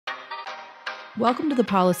Welcome to the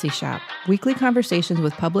Policy Shop, weekly conversations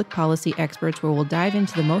with public policy experts where we'll dive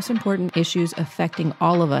into the most important issues affecting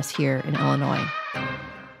all of us here in Illinois.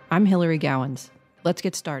 I'm Hilary Gowins. Let's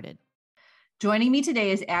get started. Joining me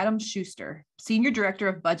today is Adam Schuster, Senior Director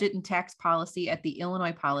of Budget and Tax Policy at the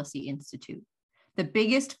Illinois Policy Institute. The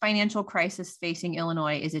biggest financial crisis facing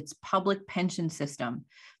Illinois is its public pension system.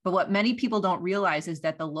 But what many people don't realize is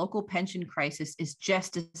that the local pension crisis is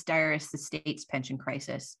just as dire as the state's pension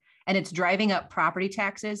crisis. And it's driving up property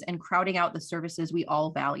taxes and crowding out the services we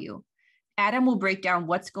all value. Adam will break down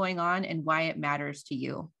what's going on and why it matters to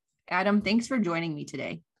you. Adam, thanks for joining me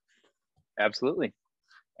today. Absolutely.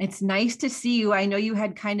 It's nice to see you. I know you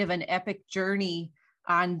had kind of an epic journey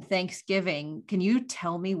on Thanksgiving. Can you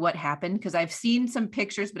tell me what happened? Because I've seen some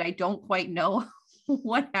pictures, but I don't quite know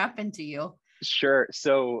what happened to you. Sure.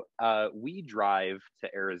 So we drive to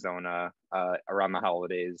Arizona around the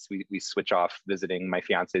holidays. We switch off visiting my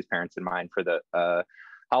fiance's parents and mine for the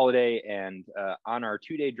holiday. And on our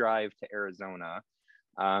 2-day drive to Arizona,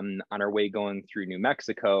 on our way going through New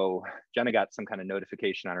Mexico, Jenna got some kind of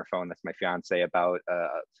notification on her phone, that's my fiance, about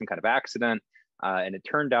some kind of accident. And it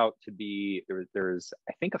turned out to be, there's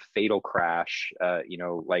I think, a fatal crash,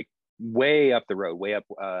 like way up the road, way up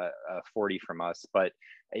 40 from us. But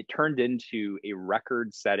it turned into a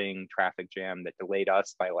record-setting traffic jam that delayed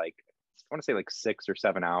us by I want to say 6 or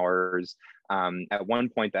 7 hours. At one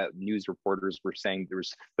point, that news reporters were saying there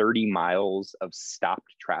was 30 miles of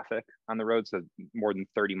stopped traffic on the road. So more than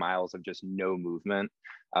 30 miles of just no movement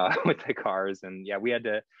with the cars. And yeah, we had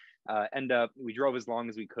to we drove as long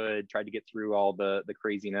as we could, tried to get through all the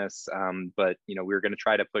craziness. But we were going to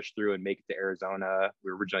try to push through and make it to Arizona.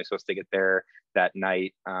 We were originally supposed to get there that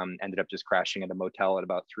night. Ended up just crashing at a motel at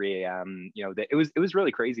about 3 a.m. It was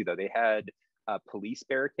really crazy though. They had police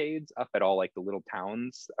barricades up at all the little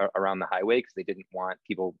towns around the highway because they didn't want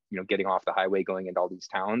people getting off the highway going into all these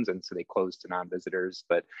towns, and so they closed to non-visitors.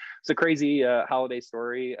 But it's a crazy holiday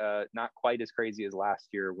story. Not quite as crazy as last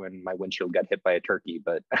year when my windshield got hit by a turkey,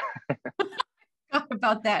 but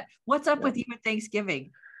about that. What's up with you at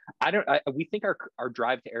Thanksgiving? We think our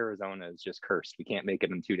drive to Arizona is just cursed. We can't make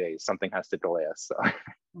it in 2 days. Something has to delay us. So I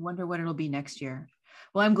wonder what it'll be next year.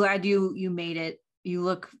 Well, I'm glad you made it. You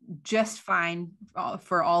look just fine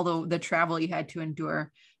for all the travel you had to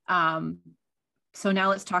endure. So now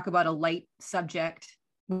let's talk about a light subject.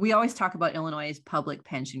 We always talk about Illinois' public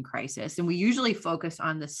pension crisis, and we usually focus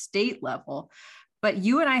on the state level. But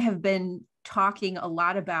you and I have been talking a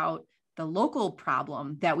lot about the local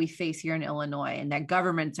problem that we face here in Illinois and that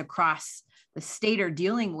governments across the state are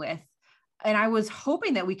dealing with. And I was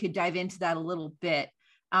hoping that we could dive into that a little bit.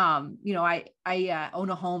 I own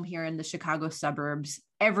a home here in the Chicago suburbs.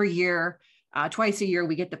 Every year, twice a year,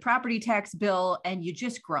 we get the property tax bill, and you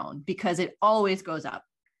just groan because it always goes up.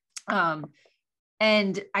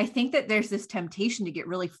 And I think that there's this temptation to get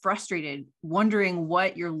really frustrated, wondering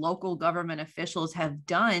what your local government officials have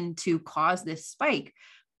done to cause this spike.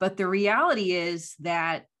 But the reality is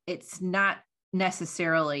that it's not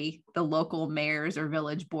necessarily the local mayor's or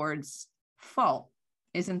village board's fault.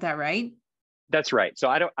 Isn't that right? That's right. So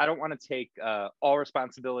I don't want to take all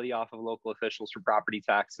responsibility off of local officials for property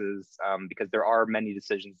taxes because there are many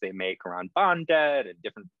decisions they make around bond debt and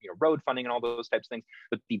different road funding and all those types of things.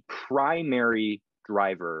 But the primary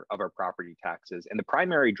driver of our property taxes and the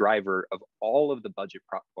primary driver of all of the budget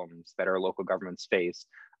problems that our local governments face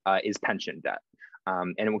is pension debt.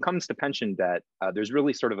 And when it comes to pension debt, there's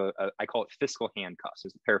really sort of I call it fiscal handcuffs.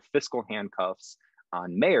 There's a pair of fiscal handcuffs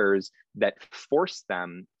on mayors that force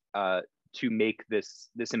them to make this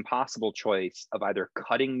impossible choice of either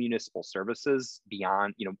cutting municipal services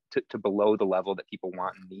beyond, to below the level that people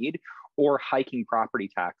want and need, or hiking property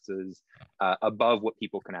taxes above what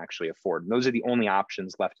people can actually afford. And those are the only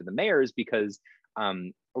options left to the mayors because a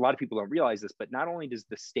lot of people don't realize this, but not only does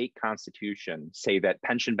the state constitution say that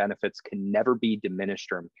pension benefits can never be diminished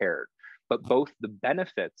or impaired, but both the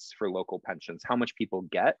benefits for local pensions, how much people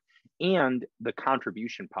get, and the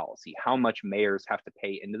contribution policy, how much mayors have to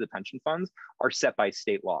pay into the pension funds, are set by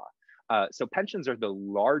state law. So pensions are the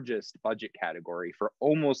largest budget category for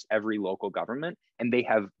almost every local government, and they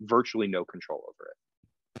have virtually no control over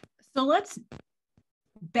it. So let's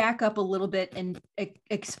back up a little bit and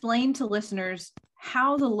explain to listeners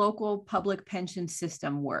how the local public pension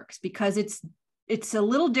system works, because it's a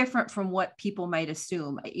little different from what people might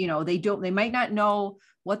assume. They might not know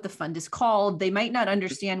what the fund is called. They might not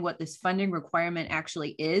understand what this funding requirement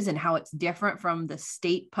actually is and how it's different from the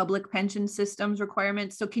state public pension system's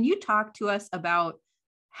requirements. So can you talk to us about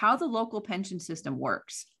how the local pension system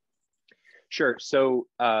works? Sure. So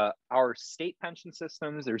our state pension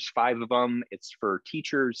systems, there's 5 of them. It's for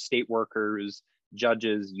teachers, state workers,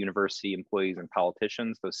 judges, university employees, and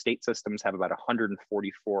politicians. Those state systems have about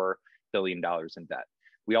 $144 billion in debt.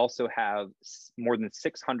 We also have more than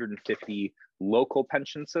 650 local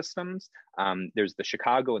pension systems. There's the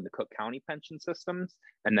Chicago and the Cook County pension systems.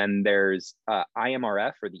 And then there's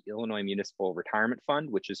IMRF, or the Illinois Municipal Retirement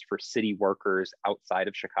Fund, which is for city workers outside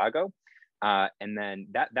of Chicago. And then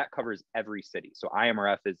that covers every city. So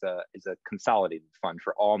IMRF is a consolidated fund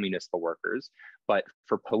for all municipal workers. But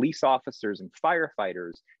for police officers and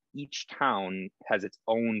firefighters, each town has its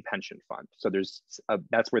own pension fund. So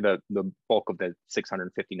that's where the bulk of the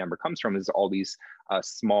 650 number comes from, is all these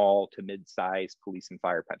small to mid-sized police and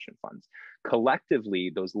fire pension funds.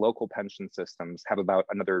 Collectively, those local pension systems have about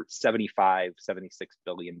another $75, $76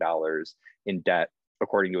 billion in debt,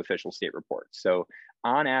 according to official state reports. So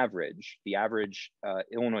on average, the average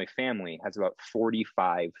Illinois family has about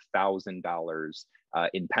 $45,000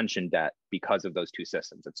 in pension debt because of those two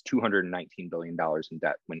systems. It's $219 billion in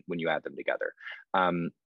debt when you add them together.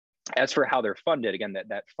 As for how they're funded, again,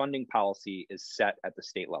 that funding policy is set at the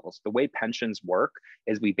state level. So the way pensions work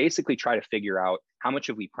is we basically try to figure out how much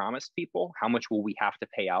have we promised people, how much will we have to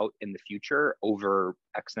pay out in the future over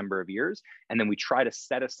X number of years, and then we try to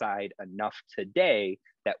set aside enough today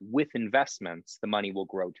that with investments, the money will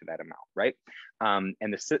grow to that amount, right?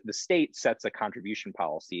 And the state sets a contribution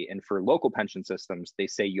policy, and for local pension systems, they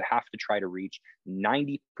say you have to try to reach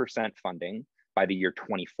 90% funding by the year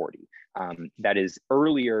 2040. That is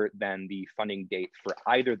earlier than the funding date for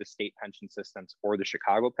either the state pension systems or the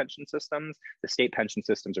Chicago pension systems. The state pension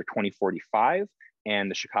systems are 2045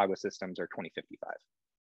 and the Chicago systems are 2055.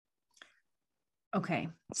 Okay,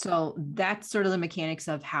 so that's sort of the mechanics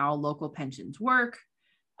of how local pensions work.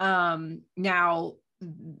 Now,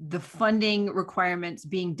 the funding requirements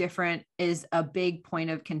being different is a big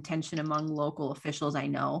point of contention among local officials, I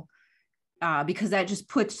know. Because that just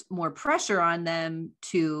puts more pressure on them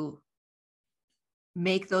to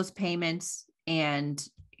make those payments and,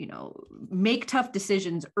 make tough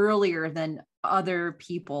decisions earlier than other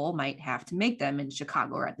people might have to make them in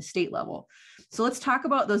Chicago or at the state level. So let's talk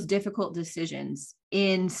about those difficult decisions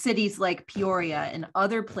in cities like Peoria and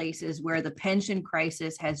other places where the pension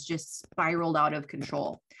crisis has just spiraled out of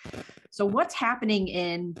control. So what's happening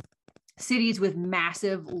in cities with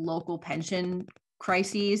massive local pension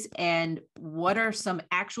crises, and what are some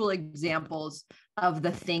actual examples of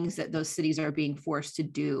the things that those cities are being forced to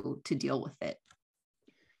do to deal with it?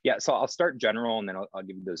 Yeah, so I'll start general and then I'll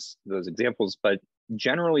give you those examples. But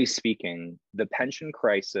generally speaking, the pension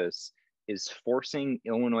crisis is forcing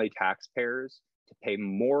Illinois taxpayers to pay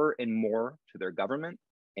more and more to their government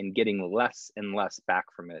and getting less and less back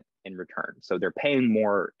from it in return. So they're paying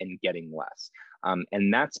more and getting less.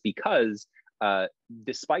 And that's because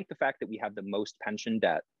despite the fact that we have the most pension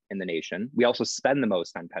debt in the nation, we also spend the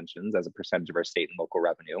most on pensions as a percentage of our state and local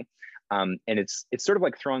revenue. And it's sort of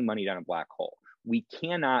like throwing money down a black hole. We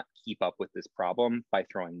cannot keep up with this problem by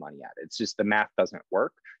throwing money at it. It's just the math doesn't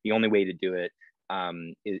work. The only way to do it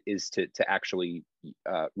is to actually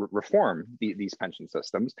reform these pension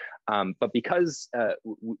systems. But because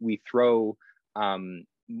we throw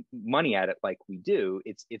money at it like we do,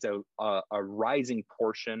 it's a rising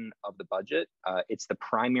portion of the budget. It's the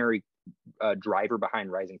primary driver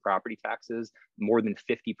behind rising property taxes. More than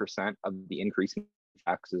 50% of the increase in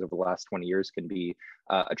taxes over the last 20 years can be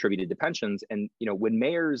attributed to pensions. And when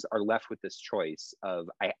mayors are left with this choice of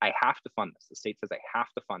I have to fund this, the state says I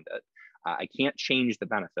have to fund it, I can't change the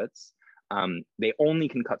benefits, they only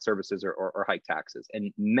can cut services or hike taxes.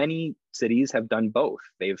 And many cities have done both.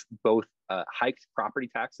 They've both hiked property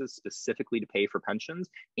taxes specifically to pay for pensions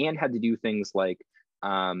and had to do things like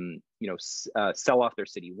sell off their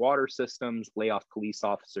city water systems, lay off police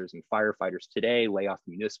officers and firefighters today, lay off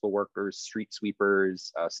municipal workers, street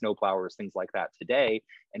sweepers, snow plowers, things like that today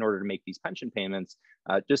in order to make these pension payments.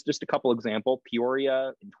 Just a couple examples.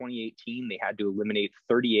 Peoria in 2018, they had to eliminate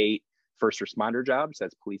 38 first responder jobs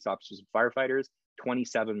as police officers and firefighters,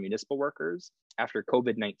 27 municipal workers. After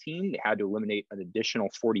COVID-19, they had to eliminate an additional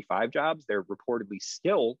 45 jobs. They're reportedly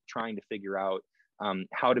still trying to figure out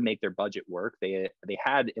how to make their budget work. They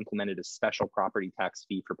had implemented a special property tax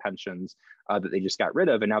fee for pensions that they just got rid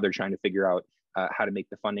of, and now they're trying to figure out how to make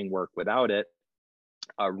the funding work without it.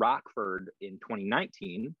 Rockford in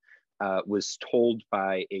 2019 was told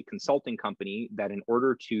by a consulting company that in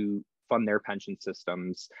order to fund their pension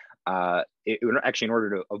systems, in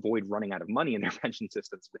order to avoid running out of money in their pension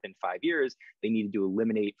systems within 5 years, they needed to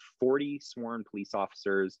eliminate 40 sworn police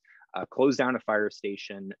officers close down a fire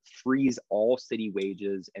station, freeze all city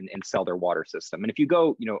wages, and sell their water system. And if you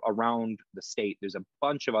go, around the state, there's a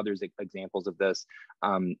bunch of other examples of this.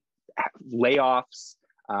 Layoffs.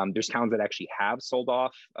 There's towns that actually have sold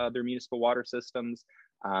off their municipal water systems.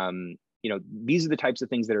 These are the types of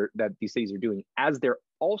things that these cities are doing, as they're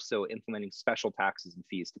also implementing special taxes and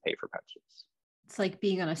fees to pay for pensions. It's like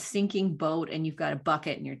being on a sinking boat and you've got a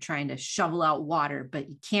bucket and you're trying to shovel out water, but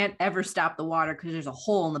you can't ever stop the water because there's a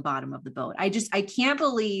hole in the bottom of the boat. I can't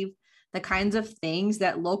believe the kinds of things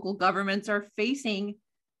that local governments are facing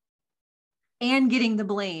and getting the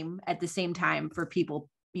blame at the same time for people,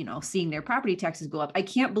 seeing their property taxes go up. I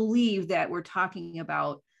can't believe that we're talking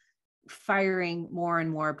about firing more and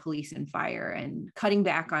more police and fire and cutting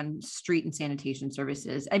back on street and sanitation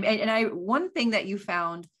services. One thing that you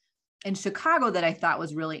found in Chicago that I thought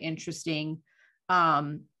was really interesting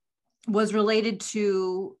was related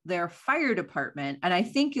to their fire department. And I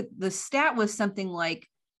think the stat was something like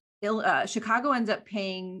Chicago ends up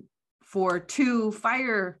paying for 2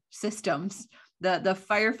 fire systems, the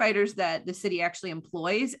firefighters that the city actually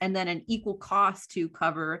employs, and then an equal cost to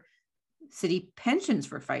cover city pensions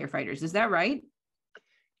for firefighters. Is that right?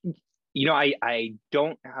 I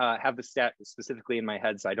don't have the stat specifically in my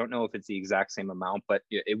head, so I don't know if it's the exact same amount, but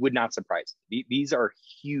it would not surprise me. These are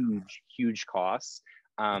huge, huge costs.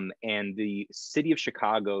 And the city of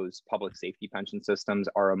Chicago's public safety pension systems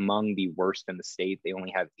are among the worst in the state. They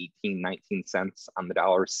only have 19 cents on the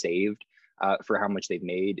dollar saved for how much they've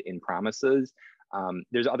made in promises.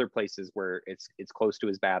 There's other places where it's close to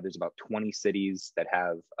as bad. There's about 20 cities that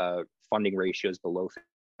have funding ratios below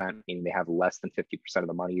 50%, meaning they have less than 50% of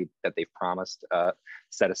the money that they've promised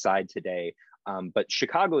set aside today. But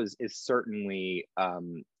Chicago is certainly,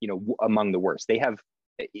 among the worst. They have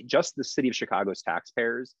just the city of Chicago's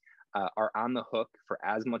taxpayers are on the hook for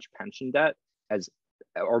as much pension debt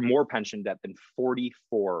or more pension debt than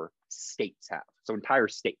 44 states have. So entire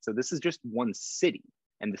states. So this is just one city,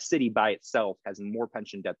 and the city by itself has more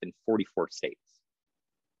pension debt than 44 states.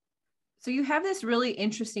 So you have this really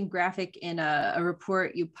interesting graphic in a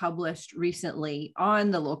report you published recently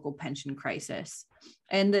on the local pension crisis.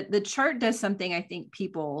 And the chart does something I think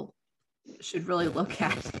people should really look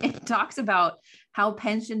at. It talks about how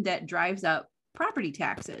pension debt drives up property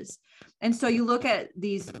taxes. And so you look at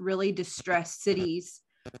these really distressed cities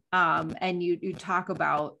and you talk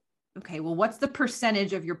about, okay, well, what's the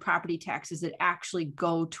percentage of your property taxes that actually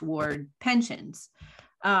go toward pensions?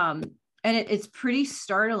 And it's pretty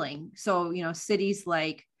startling. So, cities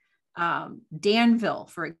like Danville,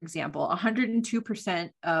 for example, 102%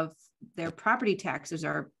 of their property taxes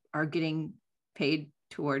are getting paid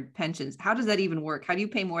toward pensions. How does that even work? How do you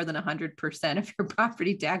pay more than 100% of your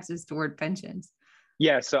property taxes toward pensions?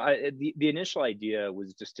 Yeah, so the initial idea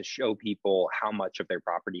was just to show people how much of their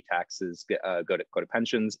property taxes go to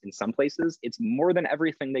pensions. In some places, it's more than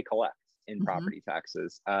everything they collect in property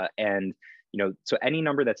taxes. So any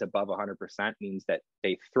number that's above 100% means that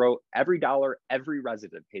they throw every dollar every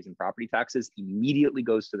resident pays in property taxes immediately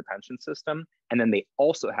goes to the pension system. And then they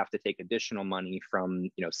also have to take additional money from,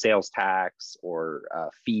 sales tax or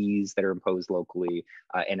fees that are imposed locally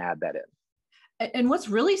and add that in. And what's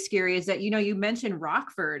really scary is that, you mentioned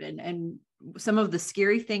Rockford and some of the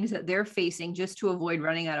scary things that they're facing just to avoid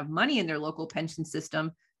running out of money in their local pension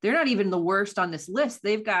system. They're not even the worst on this list.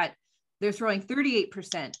 They're throwing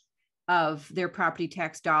 38% of their property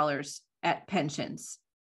tax dollars at pensions.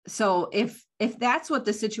 So if that's what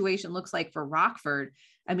the situation looks like for Rockford,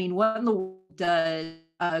 I mean, what in the world does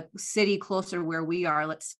a city closer where we are?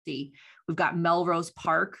 Let's see, we've got Melrose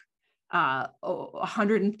Park,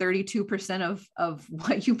 132% of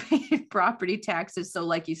what you pay in property taxes. So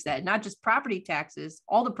like you said, not just property taxes,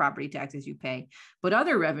 all the property taxes you pay, but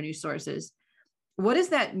other revenue sources. What does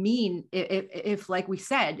that mean if, like we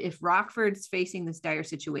said, if Rockford's facing this dire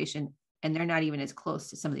situation and they're not even as close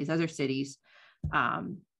to some of these other cities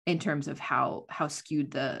in terms of how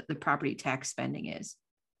skewed the property tax spending is?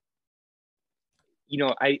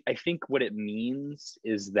 I think what it means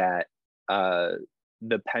is that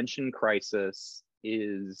the pension crisis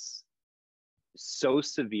is so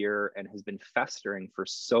severe and has been festering for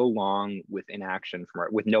so long with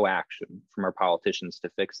no action from our politicians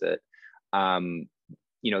to fix it.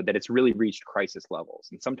 That it's really reached crisis levels.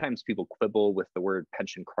 And sometimes people quibble with the word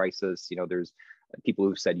pension crisis. There's people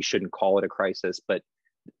who've said you shouldn't call it a crisis, but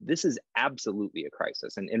this is absolutely a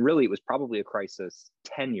crisis. And really, it was probably a crisis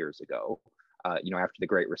 10 years ago, after the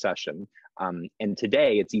Great Recession. And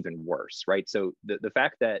today it's even worse, right? So the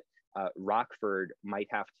fact that Rockford might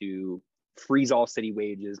have to freeze all city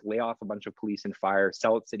wages, lay off a bunch of police and fire,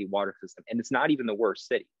 sell its city water system. And it's not even the worst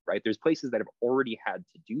city, right? There's places that have already had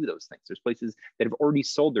to do those things. There's places that have already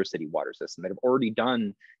sold their city water system, that have already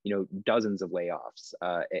done, dozens of layoffs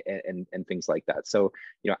and things like that. So,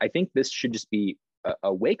 I think this should just be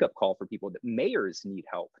a wake-up call for people that mayors need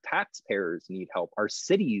help, taxpayers need help. Our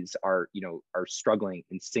cities are struggling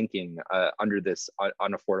and sinking under this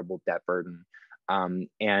unaffordable debt burden.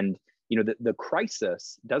 And the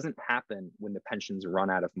crisis doesn't happen when the pensions run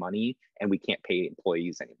out of money and we can't pay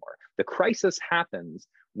employees anymore. The crisis happens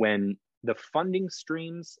when the funding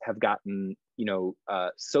streams have gotten,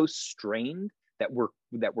 so strained that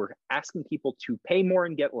we're asking people to pay more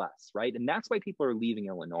and get less, right? And that's why people are leaving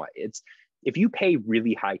Illinois. If you pay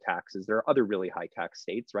really high taxes, there are other really high tax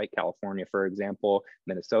states, right? California, for example,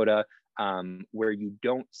 Minnesota, where you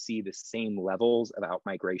don't see the same levels of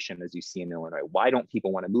outmigration as you see in Illinois. Why don't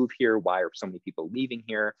people want to move here? Why are so many people leaving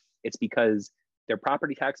here? It's because their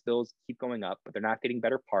property tax bills keep going up, but they're not getting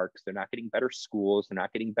better parks. They're not getting better schools. They're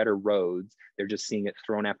not getting better roads. They're just seeing it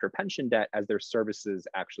thrown after pension debt as their services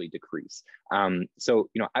actually decrease.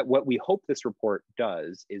 What we hope this report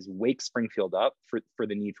does is wake Springfield up for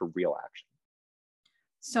the need for real action.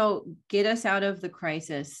 So get us out of the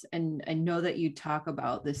crisis. And I know that you talk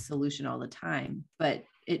about this solution all the time, but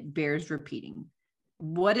it bears repeating.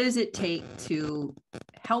 What does it take to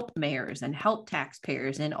help mayors and help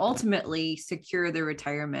taxpayers and ultimately secure the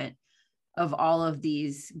retirement of all of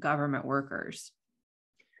these government workers?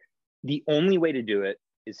 The only way to do it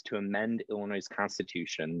is to amend Illinois'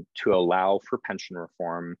 constitution to allow for pension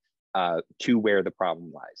reform to where the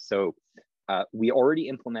problem lies. So we already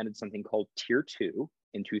implemented something called Tier 2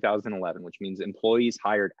 in 2011, which means employees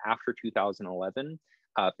hired after 2011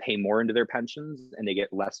 pay more into their pensions and they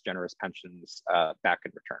get less generous pensions back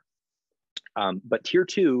in return. But Tier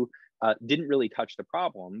 2 didn't really touch the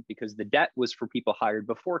problem because the debt was for people hired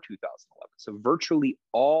before 2011. So virtually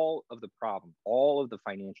all of the problem, all of the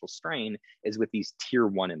financial strain is with these Tier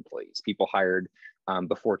 1 employees, people hired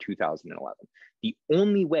before 2011. The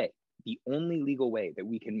only legal way that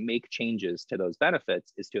we can make changes to those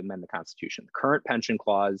benefits is to amend the Constitution. The current pension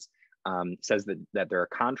clause says that they're a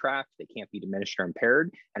contract, they can't be diminished or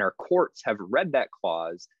impaired, and our courts have read that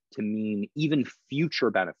clause to mean even future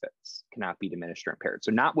benefits cannot be diminished or impaired.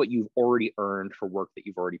 So not what you've already earned for work that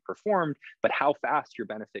you've already performed, but how fast your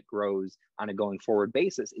benefit grows on a going forward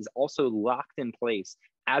basis is also locked in place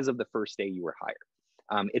as of the first day you were hired.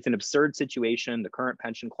 It's an absurd situation. The current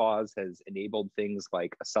pension clause has enabled things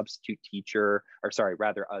like a substitute teacher,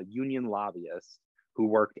 a union lobbyist who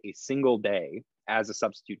worked a single day as a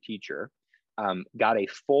substitute teacher, got a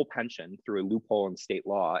full pension through a loophole in state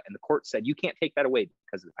law, and the court said you can't take that away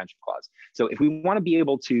because of the pension clause. So if we want to be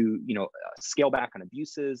able to, scale back on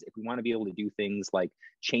abuses, if we want to be able to do things like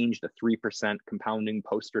change the 3% compounding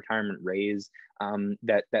post-retirement raise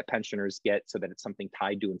that pensioners get, so that it's something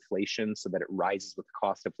tied to inflation, so that it rises with the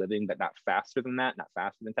cost of living, but not faster than that, not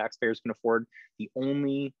faster than taxpayers can afford. The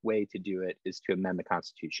only way to do it is to amend the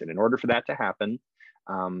Constitution. In order for that to happen,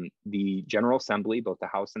 the General Assembly, both the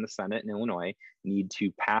House and the Senate in Illinois, need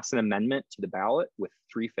to pass an amendment to the ballot with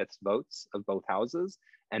 3/5 votes of both houses,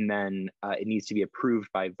 and then it needs to be approved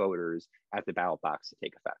by voters at the ballot box to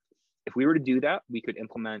take effect. If we were to do that, we could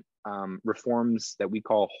implement reforms that we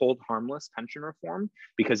call hold harmless pension reform,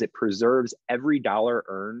 because it preserves every dollar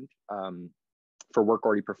earned for work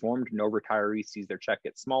already performed. No retiree sees their check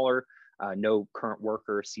get smaller. No current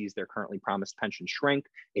worker sees their currently promised pension shrink.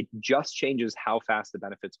 It just changes how fast the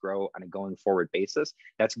benefits grow on a going forward basis.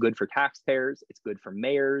 That's good for taxpayers. It's good for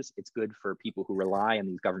mayors. It's good for people who rely on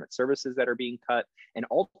these government services that are being cut. And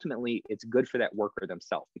ultimately, it's good for that worker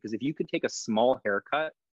themselves. Because if you could take a small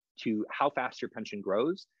haircut to how fast your pension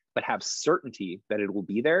grows, but have certainty that it will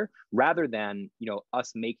be there, rather than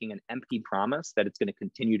us making an empty promise that it's going to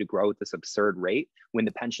continue to grow at this absurd rate when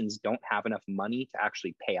the pensions don't have enough money to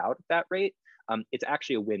actually pay out at that rate. It's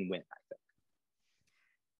actually a win-win, I think.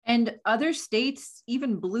 And other states,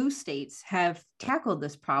 even blue states, have tackled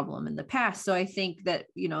this problem in the past. So I think that,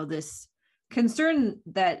 this concern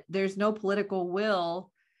that there's no political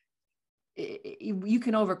will, you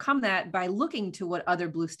can overcome that by looking to what other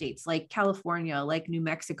blue states like California, like New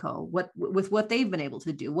Mexico, what they've been able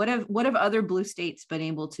to do. What have other blue states been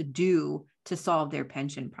able to do to solve their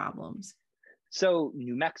pension problems? So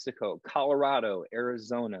New Mexico, Colorado,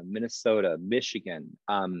 Arizona, Minnesota, Michigan,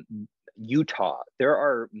 Utah. There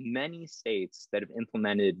are many states that have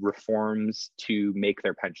implemented reforms to make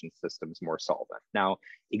their pension systems more solvent. Now,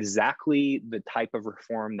 exactly the type of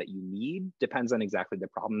reform that you need depends on exactly the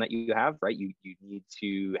problem that you have, right? You need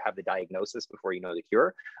to have the diagnosis before you know the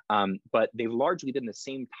cure. But they've largely been the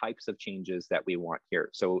same types of changes that we want here.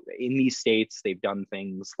 So in these states, they've done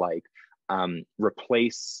things like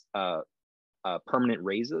replace permanent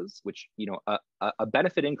raises, which, a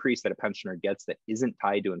benefit increase that a pensioner gets that isn't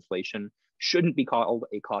tied to inflation shouldn't be called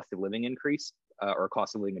a cost of living increase or a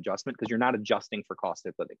cost of living adjustment, because you're not adjusting for cost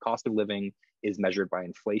of living. Cost of living is measured by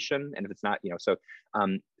inflation. And if it's not,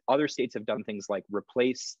 other states have done things like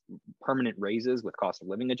replace permanent raises with cost of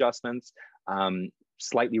living adjustments,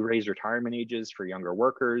 slightly raise retirement ages for younger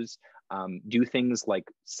workers, do things like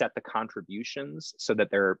set the contributions so that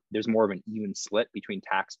there's more of an even split between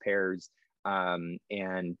taxpayers and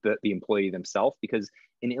the employee themselves. Because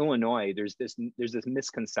in Illinois, there's this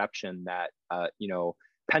misconception that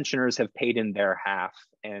pensioners have paid in their half,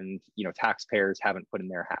 and taxpayers haven't put in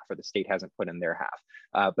their half, or the state hasn't put in their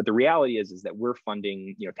half. But the reality is that we're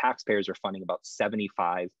funding, taxpayers are funding about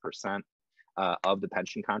 75% of the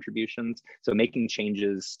pension contributions. So making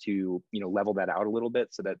changes to level that out a little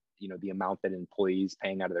bit, so that the amount that employees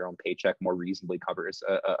paying out of their own paycheck more reasonably covers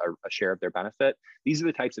a share of their benefit. These are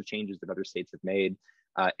the types of changes that other states have made.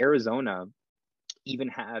 Arizona even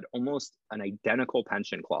had almost an identical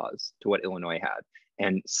pension clause to what Illinois had.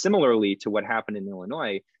 And similarly to what happened in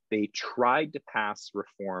Illinois, they tried to pass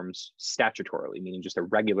reforms statutorily, meaning just a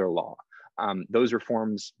regular law. Those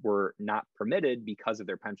reforms were not permitted because of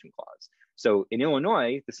their pension clause. So in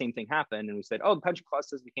Illinois, the same thing happened, and we said, oh, the pension clause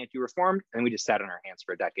says we can't do reform, and we just sat on our hands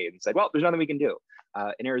for a decade and said, well, there's nothing we can do.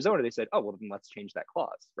 In Arizona, they said, oh, well, then let's change that clause,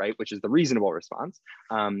 right? Which is the reasonable response.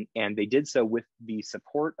 And they did so with the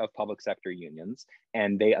support of public sector unions,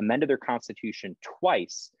 and they amended their constitution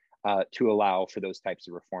twice to allow for those types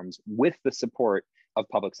of reforms with the support of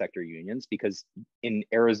public sector unions, because in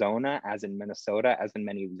Arizona, as in Minnesota, as in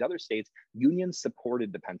many of these other states, unions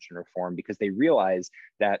supported the pension reform because they realized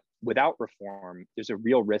that without reform, there's a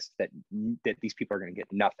real risk that these people are going to get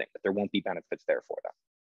nothing, that there won't be benefits there for them.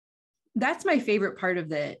 That's my favorite part of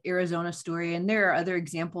the Arizona story. And there are other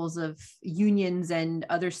examples of unions and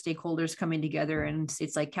other stakeholders coming together in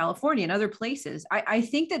states like California and other places. I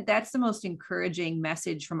think that that's the most encouraging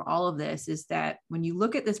message from all of this, is that when you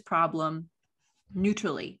look at this problem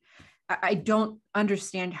neutrally, I don't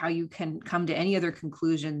understand how you can come to any other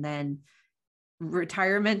conclusion than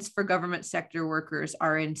retirements for government sector workers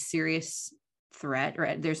are in serious threat,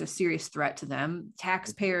 or there's a serious threat to them.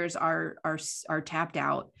 Taxpayers are tapped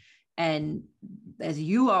out. And as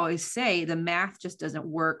you always say, the math just doesn't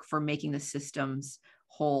work for making the systems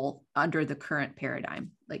whole under the current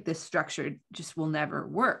paradigm. Like, this structure just will never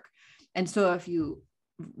work. And so if you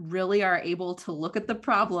really are able to look at the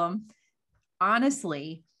problem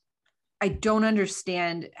honestly, I don't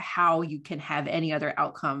understand how you can have any other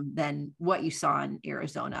outcome than what you saw in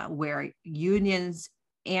Arizona, where unions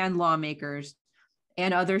and lawmakers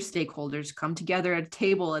and other stakeholders come together at a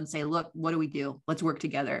table and say, look, what do we do? Let's work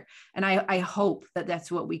together. And I hope that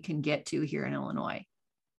that's what we can get to here in Illinois.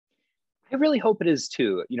 I really hope it is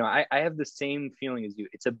too. I have the same feeling as you.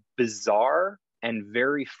 It's a bizarre and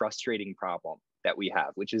very frustrating problem that we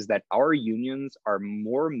have, which is that our unions are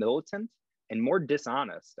more militant and more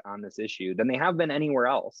dishonest on this issue than they have been anywhere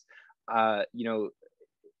else.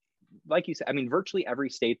 Like you said, I mean, virtually every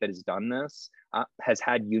state that has done this has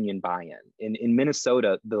had union buy-in. In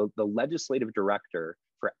Minnesota, the legislative director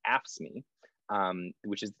for AFSCME,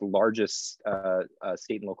 which is the largest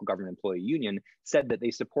state and local government employee union, said that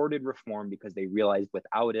they supported reform because they realized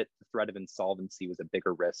without it, the threat of insolvency was a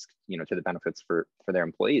bigger risk, to the benefits for their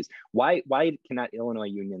employees. Why cannot Illinois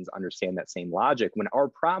unions understand that same logic when our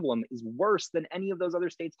problem is worse than any of those other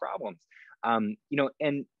states' problems?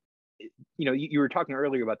 You were talking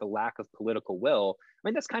earlier about the lack of political will. I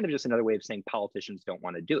mean, that's kind of just another way of saying politicians don't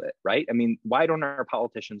want to do it, right? I mean, why don't our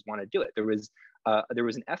politicians want to do it? There was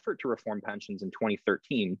an effort to reform pensions in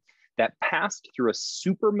 2013 that passed through a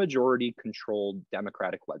supermajority controlled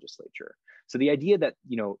Democratic legislature. So the idea that,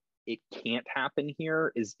 it can't happen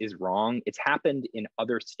here is wrong. It's happened in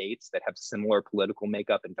other states that have similar political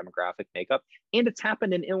makeup and demographic makeup. And it's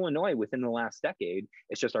happened in Illinois within the last decade.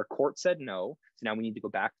 It's just our court said no. So now we need to go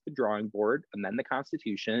back to the drawing board, amend the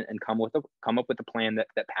Constitution, and come up with a plan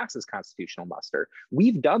that passes constitutional muster.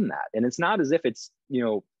 We've done that. And it's not as if it's,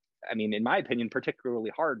 in my opinion,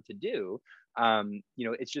 particularly hard to do.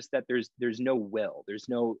 It's just that there's no will. There's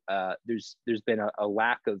been a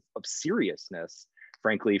lack of seriousness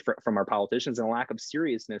frankly, from our politicians, and a lack of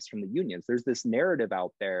seriousness from the unions. There's this narrative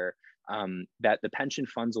out there that the pension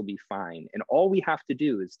funds will be fine. And all we have to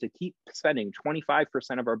do is to keep spending 25%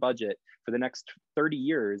 of our budget for the next 30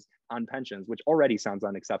 years on pensions, which already sounds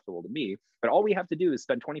unacceptable to me. But all we have to do is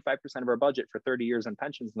spend 25% of our budget for 30 years on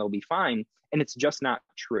pensions and they'll be fine. And it's just not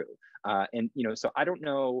true. So I don't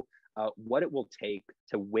know what it will take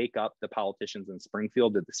to wake up the politicians in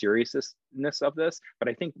Springfield to the seriousness of this. But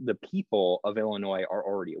I think the people of Illinois are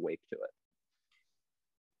already awake to it.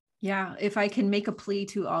 Yeah, if I can make a plea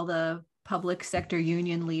to all the public sector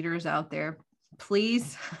union leaders out there,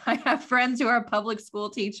 please, I have friends who are public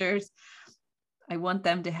school teachers. I want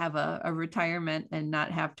them to have a retirement and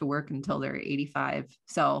not have to work until they're 85.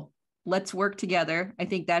 So let's work together. I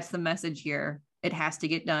think that's the message here. It has to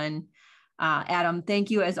get done. Adam,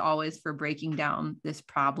 thank you as always for breaking down this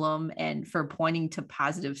problem and for pointing to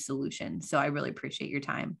positive solutions. So I really appreciate your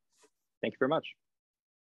time. Thank you very much.